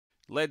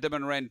led them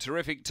and ran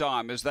terrific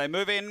time. As they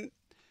move in,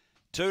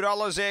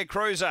 $2 Air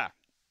Cruiser.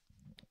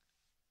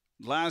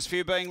 Last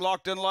few being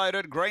locked and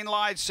loaded. Green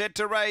light set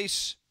to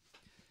race.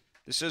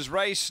 This is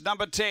race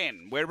number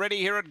 10. We're ready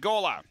here at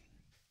Gawler.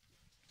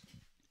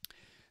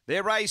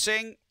 They're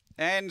racing.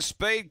 And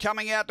speed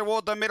coming out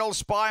toward the middle,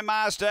 Spy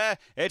Master.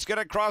 It's going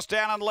to cross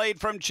down and lead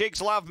from Chicks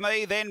Love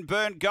Me, then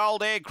Burnt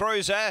Gold Air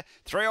Cruiser.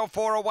 3 or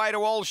 4 away to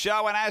All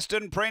Show, and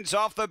Aston Prince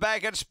off the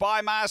back at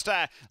Spy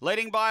Master.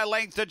 Leading by a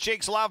length to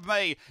Chicks Love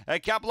Me. A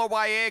couple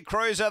away, Air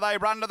Cruiser. They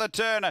run to the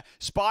turn.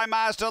 Spy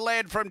Master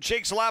led from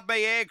Chicks Love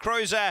Me, Air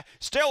Cruiser.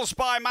 Still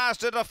Spy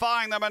Master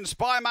defying them, and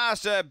Spy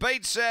Master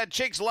beats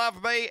Chicks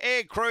Love Me,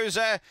 Air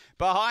Cruiser.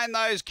 Behind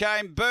those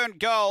came Burnt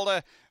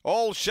Gold,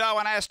 All Show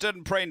and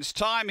Aston Prince.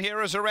 Time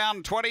here is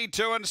around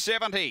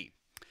 22:70.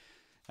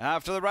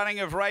 After the running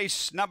of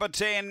race number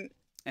 10,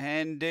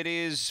 and it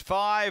is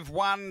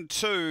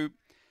 5-1-2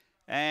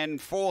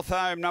 and fourth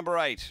home number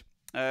 8.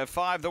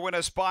 5 the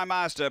winner, Spy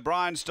Master,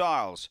 Brian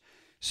Stiles.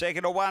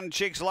 Second to 1,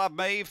 Chicks Love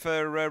Me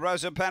for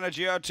Rosa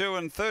Panagio 2,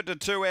 and third to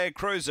 2, Air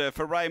Cruiser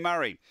for Ray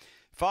Murray.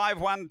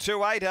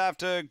 5-1-2-8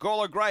 after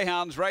Gawler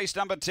Greyhounds, race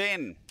number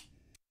 10.